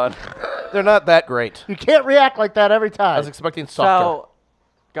 Moving on. They're not that great. You can't react like that every I time. was expecting softer. So,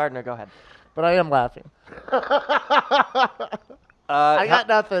 Gardner, go ahead. But I am laughing. I got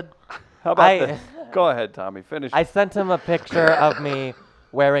nothing. How about this? Go ahead, Tommy. Finish. I sent him a picture of me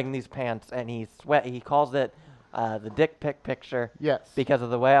wearing these pants, and he calls it the dick pic picture. Yes. Because of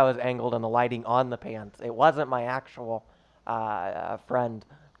the way I was angled and the lighting on the pants. It wasn't my actual friend,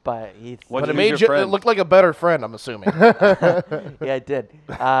 but he's. What But it Who's made your you. friend? It looked like a better friend. I'm assuming. Yeah, it did.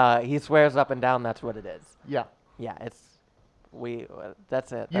 He swears up and down that's what it is. Yeah. Yeah, that's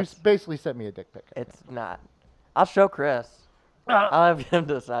it. You That's, basically sent me a dick pic. it's not. I'll show Chris. I'll have him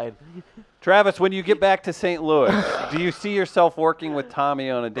decide. Travis, when you get back to St. Louis, do you see yourself working with Tommy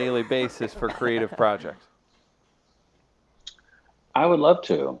on a daily basis for creative projects? I would love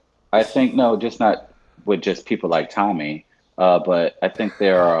to. I think just not with just people like Tommy, but I think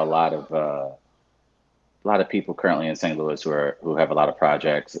there are a lot of people currently in St. Louis who have a lot of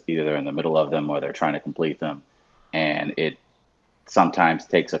projects. Either they're in the middle of them or they're trying to complete them, and it sometimes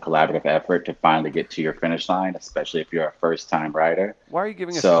takes a collaborative effort to finally get to your finish line, especially if you're a first-time writer. Why are you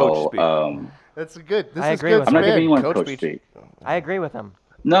giving us coach speak? That's good. This I is agree good with I'm not spin. giving anyone Coach coach speech. speak. I agree with him.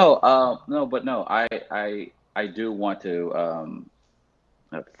 No, I do want to,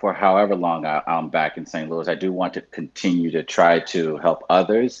 for however long I'm back in St. Louis, I do want to continue to try to help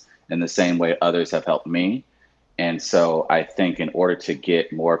others in the same way others have helped me. And so I think in order to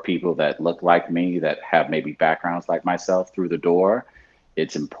get more people that look like me, that have maybe backgrounds like myself through the door,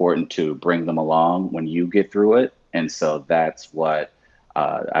 it's important to bring them along when you get through it. And so that's what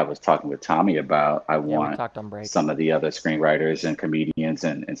I was talking with Tommy about. I we want talked on break. some of the other screenwriters and comedians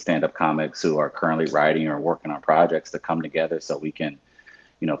and stand-up comics who are currently writing or working on projects to come together so we can,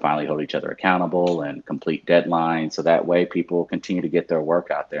 finally hold each other accountable and complete deadlines. So that way people continue to get their work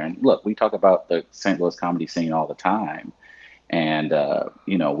out there. And look, we talk about the St. Louis comedy scene all the time. And,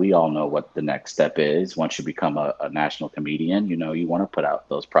 we all know what the next step is. Once you become a national comedian, you want to put out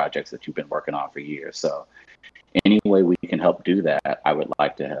those projects that you've been working on for years. So any way we can help do that, I would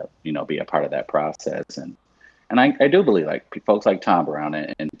like to have, be a part of that process. And I do believe like folks like Tom Brown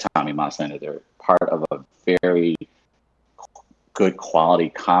and Tommy Moslender, they're part of a very good quality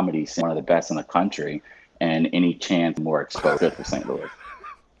comedy scene, one of the best in the country, and any chance more exposure for St. Louis.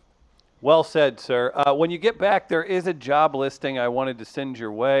 Well said, sir. When you get back, there is a job listing I wanted to send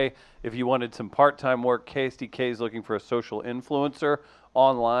your way. If you wanted some part-time work, KSDK is looking for a social influencer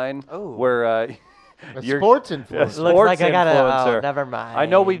online. Oh. Where A you're sports a influence. Looks sports like I got influencer. never mind. I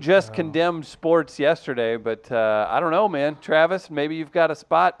know we just condemned sports yesterday, but I don't know, man. Travis, maybe you've got a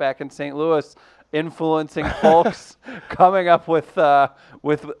spot back in St. Louis influencing folks, coming up with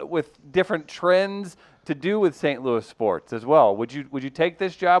different trends to do with St. Louis sports as well. Would you take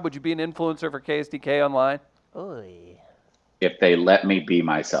this job? Would you be an influencer for KSDK online? Oy. If they let me be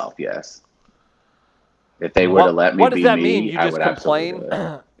myself, yes. If they were to let me what does be that me, mean? You I just would absolutely complain? do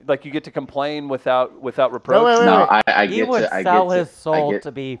it. Like you get to complain without reproach? wait, No, I He get would to. I sell get his to, soul I get,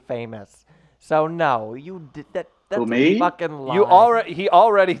 to be famous. So no, you did that. That's Who, me? a fucking lie. He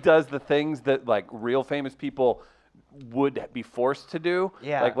already does the things that like real famous people would be forced to do.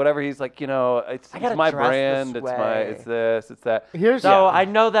 Yeah. Like whatever he's like, it's I gotta my dress brand, this it's way. this, it's that. Here's So I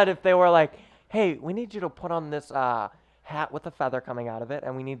know that if they were like, "Hey, we need you to put on this hat with a feather coming out of it,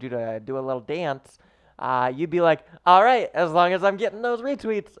 and we need you to do a little dance," you'd be like, "All right, as long as I'm getting those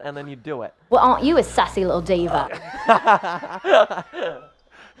retweets," and then you do it. Well, aren't you a sassy little diva?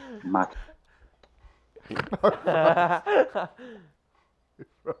 my,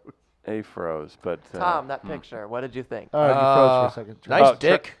 A froze, but Tom, that picture. What did you think? Oh, you froze for a second. Nice Oh,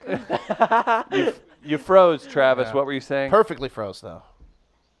 dick. you froze, Travis. What were you saying? Perfectly froze though.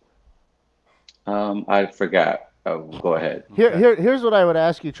 I forgot. Go ahead. Here's what I would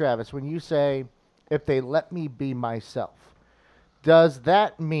ask you, Travis. When you say, if they let me be myself, does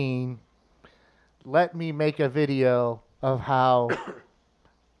that mean let me make a video of how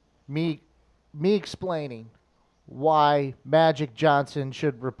me explaining why Magic Johnson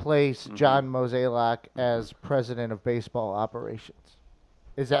should replace Mm-hmm. John Mozeliak as president of baseball operations.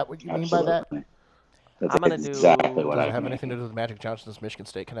 Is that what you mean by that? Absolutely. That's I'm gonna exactly what Does I it have mean. anything to do with Magic Johnson's Michigan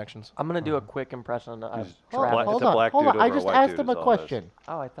State connections? I'm gonna do a quick impression of He's Travis. black- Hold it's a on, black hold dude on. I over a just white asked dude him a is all it is. question.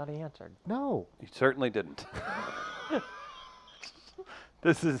 Oh, I thought he answered. No. He certainly didn't.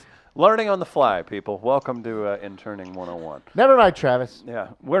 This is learning on the fly, people. Welcome to Interning 101. Never mind, Travis. Yeah,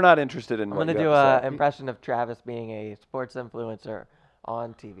 we're not interested in I'm what gonna you do have to an say. impression of Travis being a sports influencer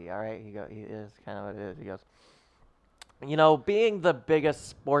on TV. All right, he is kind of what it is. He goes, being the biggest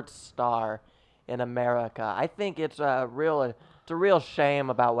sports star in America, I think it's a real shame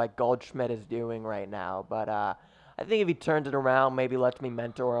about what Goldschmidt is doing right now. But I think if he turns it around, maybe lets me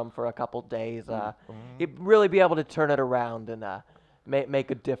mentor him for a couple days, he'd really be able to turn it around and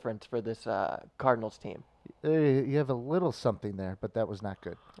make a difference for this Cardinals team. You have a little something there, but that was not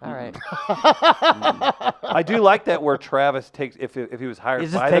good. All right. I do like that where Travis takes, if he was hired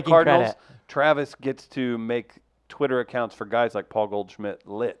He's just by the taking Cardinals, credit. Travis gets to make Twitter accounts for guys like Paul Goldschmidt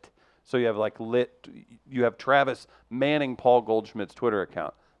lit. So you have Travis manning Paul Goldschmidt's Twitter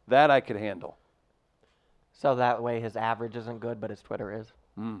account. That I could handle. So that way his average isn't good, but his Twitter is.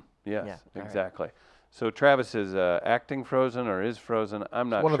 Yes, Yeah, all right. exactly. So Travis is acting frozen or is frozen. I'm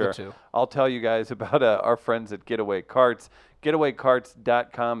not one of sure. the two. I'll tell you guys about our friends at Getaway Carts.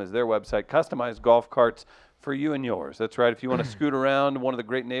 GetawayCarts.com is their website. Customized golf carts for you and yours. That's right. If you want to scoot around one of the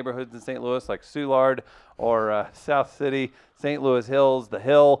great neighborhoods in St. Louis like Soulard or South City, St. Louis Hills, The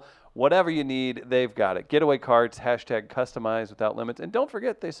Hill, whatever you need, they've got it. Getaway Carts, #customized without limits. And don't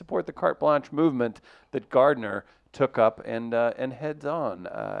forget, they support the Carte Blanche movement that Gardner took up and heads on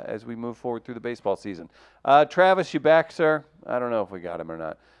as we move forward through the baseball season. Travis, you back, sir? I don't know if we got him or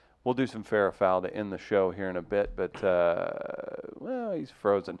not. We'll do some fair or foul to end the show here in a bit, but, well, he's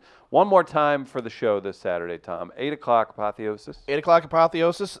frozen. One more time for the show this Saturday, Tom. 8 o'clock, Apotheosis. 8 o'clock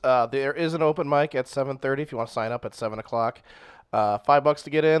Apotheosis. There is an open mic at 7:30 if you want to sign up at 7 o'clock. $5 to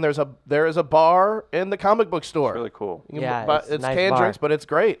get in. There is a bar in the comic book store. It's really cool. You can Yeah, buy- it's a it's nice canned bar. drinks, but it's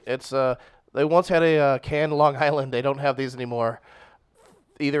great. It's they once had a canned Long Island. They don't have these anymore.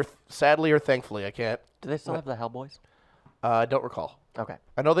 Either sadly or thankfully, I can't. Do they still have the Hellboys? I don't recall. Okay.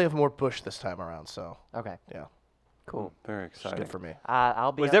 I know they have more Bush this time around, so Okay. yeah, Cool. Very it's exciting. good for me.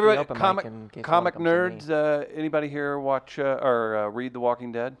 I'll be Was at the everybody open comic mic in case comic you wanna come see nerds? me. Anybody here watch or read The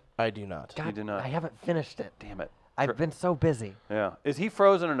Walking Dead? I do not. God, do not. I haven't finished it. Damn it! I've been so busy. Yeah, is he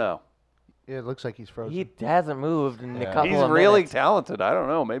frozen or no? It looks like he's frozen. He hasn't moved in a Yeah. couple He's of really minutes. talented. I don't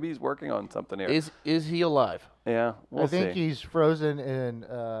know. Maybe he's working on something here. Is he alive? Yeah, we'll I think see. he's frozen and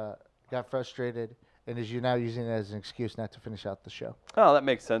got frustrated and is now using it as an excuse not to finish out the show. Oh, that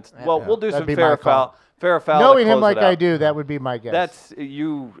makes sense. Well, Yeah. we'll do That'd some be fair my or foul. call. Fair or foul. to Knowing him close like it I out. do, that would be my guess. That's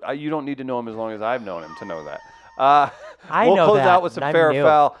you. You don't need to know him as long as I've known him to know that. I we'll know close that, out with some and I'm fair or new.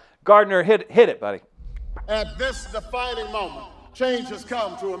 foul. Gardner, hit it, buddy. At this defining moment, change has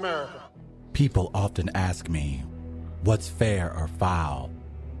come to America. People often ask me, what's fair or foul?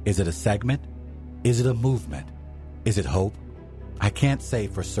 Is it a segment? Is it a movement? Is it hope? I can't say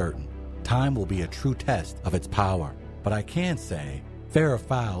for certain. Time will be a true test of its power. But I can say, fair or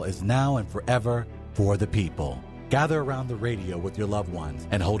foul is now and forever for the people. Gather around the radio with your loved ones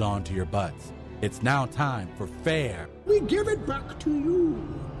and hold on to your butts. It's now time for fair We give it back to you,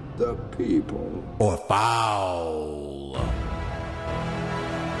 the people. or foul.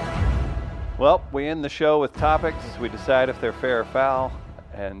 Well, we end the show with topics. We decide if they're fair or foul,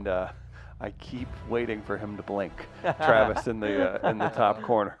 and I keep waiting for him to blink. Travis in the top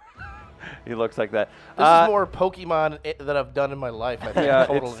corner. He looks like that. This is more Pokemon that I've done in my life. I think Yeah,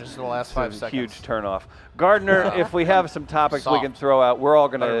 total it's- just in the last it's 5 a seconds. huge turnoff. Gardner, if we have some topics we can Soft. throw out, we're all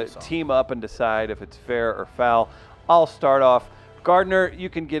going Utterly to soft. team up and decide if it's fair or foul. I'll start off. Gardner, you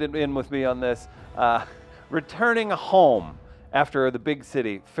can get it in with me on this. Returning home after the big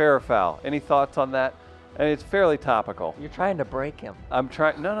city, fair or foul? Any thoughts on that? And it's fairly topical. You're trying to break him. I'm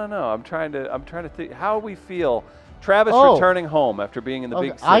trying. No. I'm trying to think how we feel. Travis Oh. returning home after being in the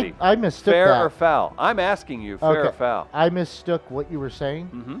big Okay, city. I mistook fair that. or foul? I'm asking you, fair or Okay, foul? I mistook what you were saying.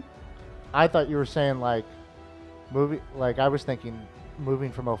 Mm-hmm. I thought you were saying like I was thinking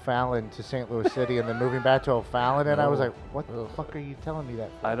moving from O'Fallon to St. Louis City and then moving back to O'Fallon, and I was like, what the fuck are you telling me that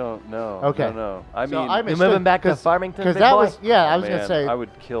for? I don't know. Okay. No. I So mean, I You're mistook moving back to 'cause- Farmington, Because big that boy? was, yeah, I was man, going to say, I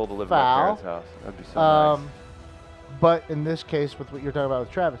would kill to live foul. in my parents' house. That'd be so nice. But in this case, with what you're talking about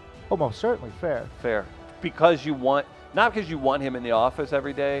with Travis, almost certainly fair. Fair. Because you want, not because you want him in the office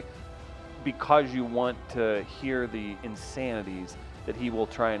every day, because you want to hear the insanities that he will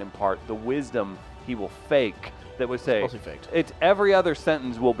try and impart, the wisdom he will fake that would say, Mostly faked. it's every other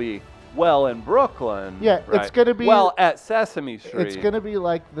sentence will be, Well, in Brooklyn. Yeah, right. it's gonna be. Well, at Sesame Street. It's gonna be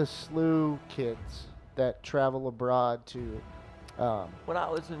like the SLU kids that travel abroad to. When I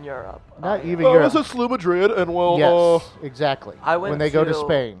was in Europe. Not even I Europe. was at SLU Madrid, and Yes, exactly. I went when they go to to-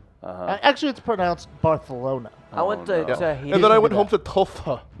 Spain. Actually, it's pronounced Barcelona. I went to Tahiti. and then I went home to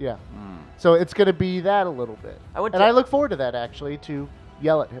Tofa. Yeah. So it's going to be that a little bit. I look forward to that, actually, to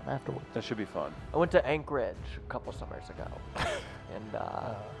yell at him afterwards. That should be fun. I went to Anchorage a couple summers ago, and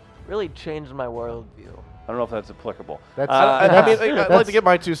really changed my worldview. I don't know if that's applicable. I mean, I'd like to get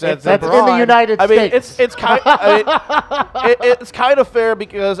my 2 cents. That's in the United States. It's kind. It's kind of fair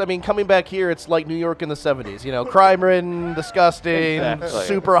because coming back here, it's like New York in the '70s. You know, crime-ridden, disgusting, Exactly.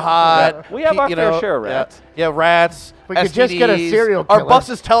 super hot. We have our fair share of rats. Yeah, rats. We could just get a STDs. serial Our killer.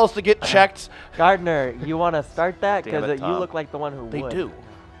 buses tell us to get checked. Gardner, you want to start that? Damn it, Because you Tom. look like the one who They would. do.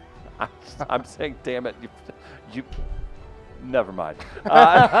 I'm saying, damn it, you. Never mind.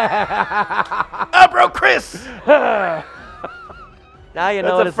 Bro, Chris. Now you know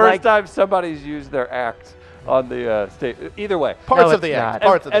That's what the it's first like. time somebody's used their act on the stage. Either way. Parts No, of it's the act. not.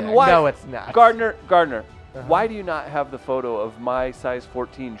 Parts of the And act. why? No, it's not. Gardner, why do you not have the photo of my size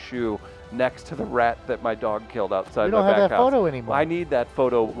 14 shoe next to the rat that my dog killed outside We my don't have back that house? photo anymore. I need that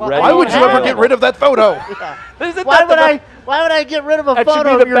photo Why ready. Why would you and ever get available. rid of that photo? Isn't Why that would the Why would I get rid of a That should photo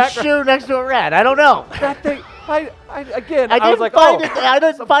be of the your background. shoe next to a rat? I don't know. that thing? I I was like,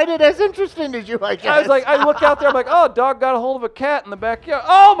 didn't find it as interesting as you. I guess. I was like, I look out there, I'm like, oh, dog got a hold of a cat in the backyard.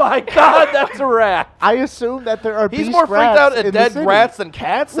 Oh my God, that's a rat. I assume that there are. He's beast more freaked rats out in at the dead city. rats than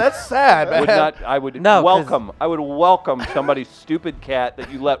cats. That's sad, man. I would No, 'cause- welcome. I would welcome somebody's stupid cat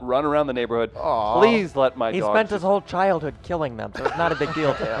that you let run around the neighborhood. Aw. Please let my He dog. spent his whole childhood killing them, so it's not a big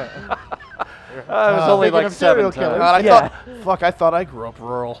deal to him. It was only Speaking like of 7 serial times. killers. God, I thought I grew up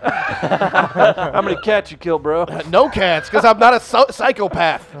rural. How many cats you killed, bro? No cats, because I'm not a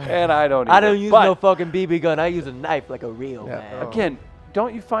psychopath. And I don't. I either. don't use But no fucking BB gun. I use a knife like a real man. Again,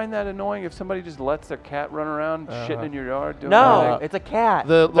 don't you find that annoying if somebody just lets their cat run around shitting in your yard? Doing No, anything? it's a cat.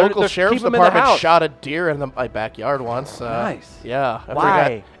 The They're- local they're sheriff's keeping 'em in the department house. shot a deer in my backyard once. Nice. Yeah. after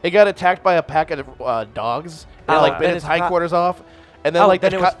Why? It got attacked by a pack of dogs. It Oh, like bit then its it's not- hindquarters off. And then Oh, like then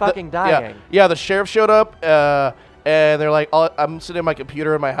the it was co- fucking yeah, dying. Yeah, the sheriff showed up. And they're like, I'm sitting at my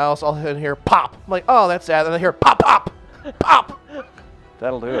computer in my house. All I hear pop. I'm like, oh, that's sad. And I hear pop, pop, pop.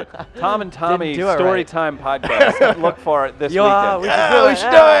 That'll do it. Tom and Tommy do it right. Storytime podcast. Look for it this Yeah, weekend. we Yeah, should do we it.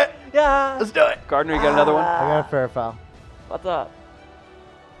 should do it. Yeah. Let's do it. Gardner, you got another one? I got a fair foul. What's up?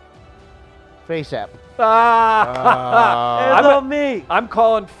 Face app. It's on me. I'm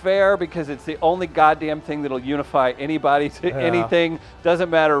calling fair because it's the only goddamn thing that'll unify anybody to anything. Doesn't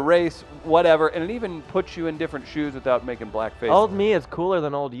matter race, whatever, and it even puts you in different shoes without making black faces. Old me is cooler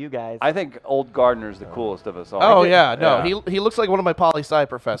than old you guys. I think old Gardner's the coolest of us all. Oh yeah, no, Yeah. he looks like one of my poli-sci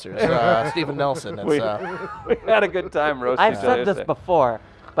professors, Stephen Nelson. It's, we had a good time roasting I've each other said this yesterday. before,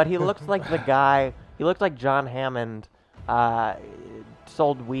 but he looks like the guy. He looks like John Hammond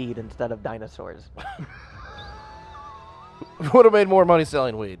sold weed instead of dinosaurs. would have made more money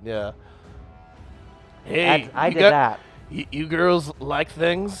selling weed. Yeah. Hey, I you did got- that. You girls like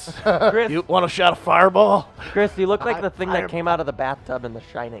things? Chris, You want a shot of Fireball? Chris, you look like the thing that came out of the bathtub in The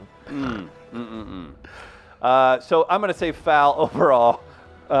Shining. So I'm going to say foul overall.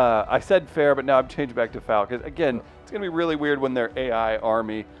 I said fair, but now I'm changing back to foul because, again, it's going to be really weird when their AI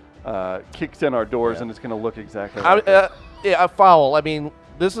army kicks in our doors and it's going to look exactly like it. Yeah, foul. I mean,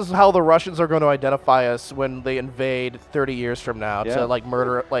 this is how the Russians are going to identify us when they invade 30 years from now Yeah. to like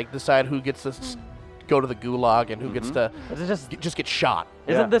murder, like decide who gets to go to the gulag and who gets to Is it just? just get shot.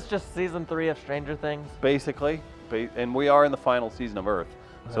 Isn't Yeah. this just season 3 of Stranger Things? Basically. And we are in the final season of Earth,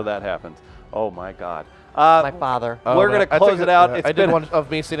 so that happens. Oh, my God. My father. We're going to close it out. It's I been did one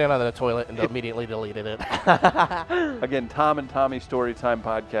of me sitting on the toilet and immediately deleted it. Again, Tom and Tommy Storytime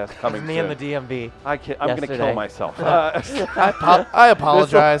podcast coming Me soon. and the DMV. I'm going to kill yesterday. myself. I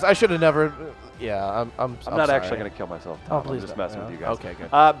apologize. I should have never. Yeah, I'm not sorry. actually going to kill myself, Tom. please I'm just don't. messing with you Yeah. guys. Okay,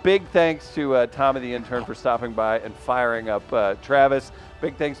 good. Big thanks to Tommy the intern for stopping by and firing up Travis.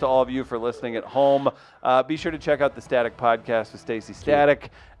 Big thanks to all of you for listening at home. Be sure to check out the Static Podcast with Stacey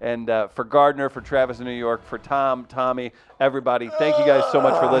Static. And for Gardner, for Travis in New York, for Tom, Tommy, everybody, thank you guys so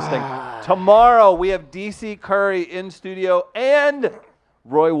much for listening. Tomorrow, we have DC Curry in studio and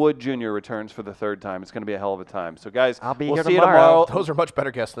Roy Wood Jr. returns for the third time. It's going to be a hell of a time. So, guys, I'll be we'll here see tomorrow. you tomorrow Those are much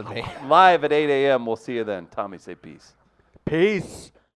better guests than me. live at 8 a.m. We'll see you then. Tommy, say peace. Peace.